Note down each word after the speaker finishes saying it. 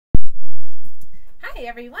Hey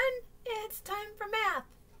everyone, it's time for math.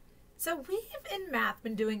 So we've in math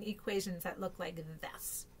been doing equations that look like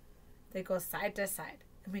this. They go side to side.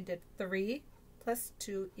 And we did 3 plus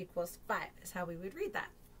 2 equals 5 is how we would read that.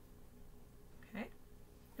 Okay.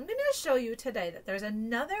 I'm going to show you today that there's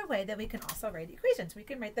another way that we can also write equations. We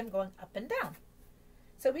can write them going up and down.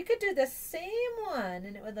 So we could do the same one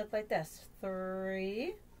and it would look like this.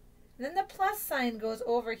 3. And then the plus sign goes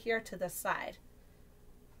over here to the side.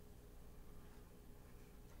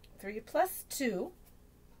 3 plus 2.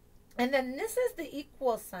 And then this is the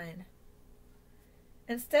equal sign.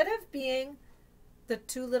 Instead of being the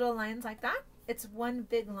two little lines like that, it's one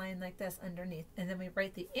big line like this underneath. And then we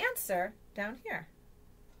write the answer down here.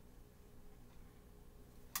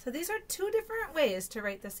 So these are two different ways to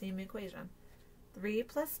write the same equation. 3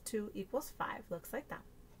 plus 2 equals 5 looks like that.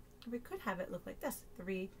 We could have it look like this.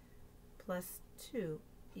 3 plus 2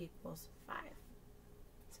 equals 5.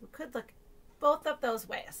 So it could look both of those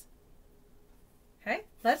ways. Okay,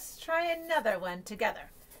 let's try another one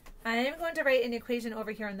together. I am going to write an equation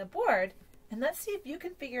over here on the board, and let's see if you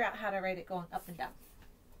can figure out how to write it going up and down.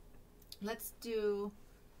 Let's do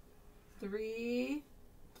 3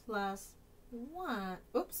 plus 1.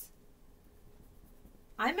 Oops.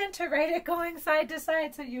 I meant to write it going side to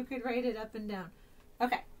side so you could write it up and down.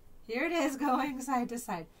 Okay, here it is going side to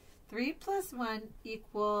side. 3 plus 1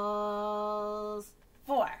 equals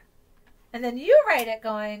 4. And then you write it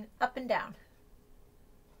going up and down.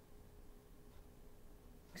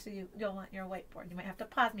 So you'll want your whiteboard. You might have to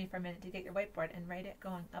pause me for a minute to get your whiteboard and write it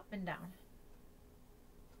going up and down.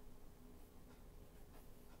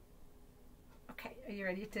 Okay, are you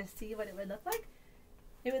ready to see what it would look like?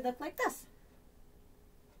 It would look like this.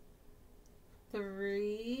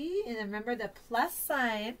 3, and then remember the plus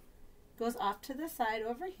sign goes off to the side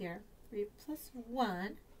over here. 3 plus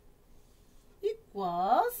 1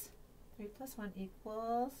 equals, 3 plus 1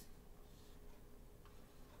 equals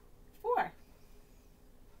 4.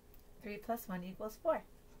 3 plus 1 equals 4.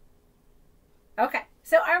 Okay,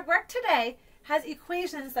 so our work today has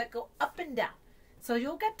equations that go up and down. So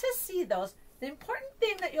you'll get to see those. The important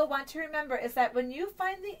thing that you'll want to remember is that when you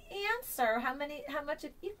find the answer, how much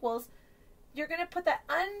it equals, you're going to put that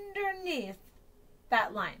underneath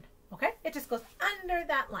that line. Okay? It just goes under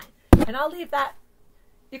that line. And I'll leave that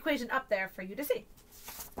equation up there for you to see.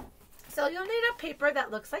 So you'll need a paper that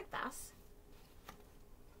looks like this.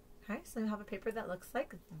 Okay, so you have a paper that looks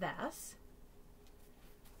like this.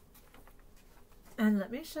 And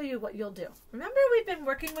let me show you what you'll do. Remember, we've been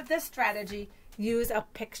working with this strategy, use a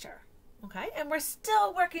picture. Okay, and we're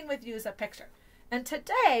still working with use a picture. And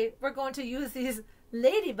today, we're going to use these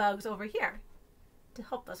ladybugs over here to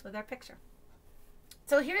help us with our picture.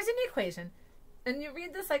 So here's an equation, and you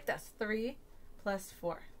read this like this, 3 plus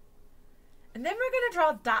 4. And then we're going to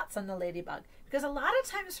draw dots on the ladybug. Because a lot of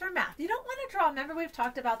times for math, you don't want to draw, remember we've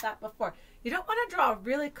talked about that before, you don't want to draw a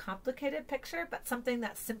really complicated picture, but something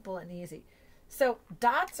that's simple and easy. So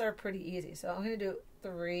dots are pretty easy. So I'm going to do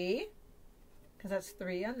 3, because that's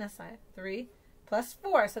 3 on this side, 3 plus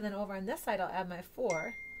 4. So then over on this side, I'll add my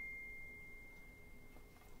 4.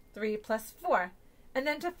 3 plus 4. And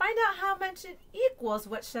then to find out how much it equals,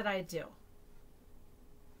 what should I do?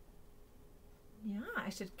 Yeah, I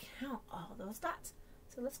should count all those dots.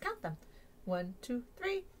 So let's count them. 1, 2,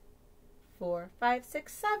 3, 4, 5,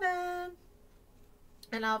 6, 7.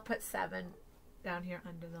 And I'll put 7 down here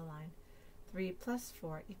under the line. 3 plus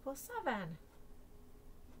 4 equals 7.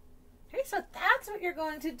 Okay, so that's what you're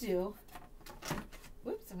going to do.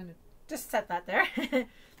 Whoops, I'm going to just set that there.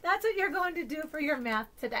 That's what you're going to do for your math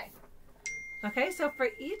today. Okay, so for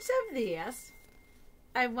each of these,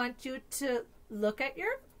 I want you to look at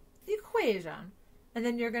your equation, and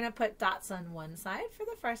then you're going to put dots on one side for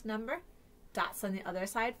the first number, dots on the other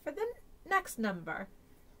side for the next number,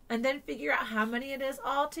 and then figure out how many it is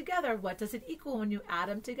all together. What does it equal when you add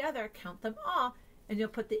them together? Count them all, and you'll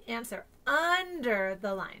put the answer under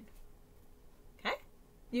the line. Okay?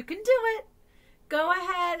 You can do it. Go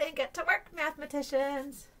ahead and get to work,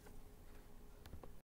 mathematicians.